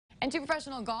And two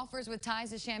professional golfers with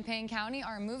ties to Champaign County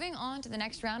are moving on to the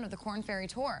next round of the Korn Ferry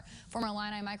Tour. Former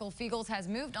Illini Michael Feagles has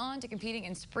moved on to competing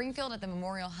in Springfield at the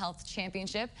Memorial Health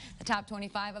Championship. The top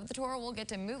 25 of the tour will get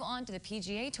to move on to the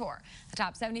PGA Tour. The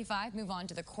top 75 move on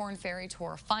to the Korn Ferry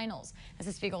Tour Finals. This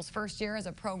is Feagles' first year as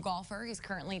a pro golfer. He's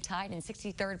currently tied in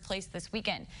 63rd place this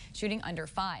weekend, shooting under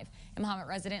 5. And Mahomet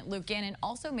resident Luke Gannon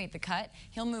also made the cut.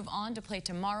 He'll move on to play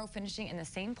tomorrow, finishing in the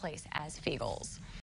same place as Feagles.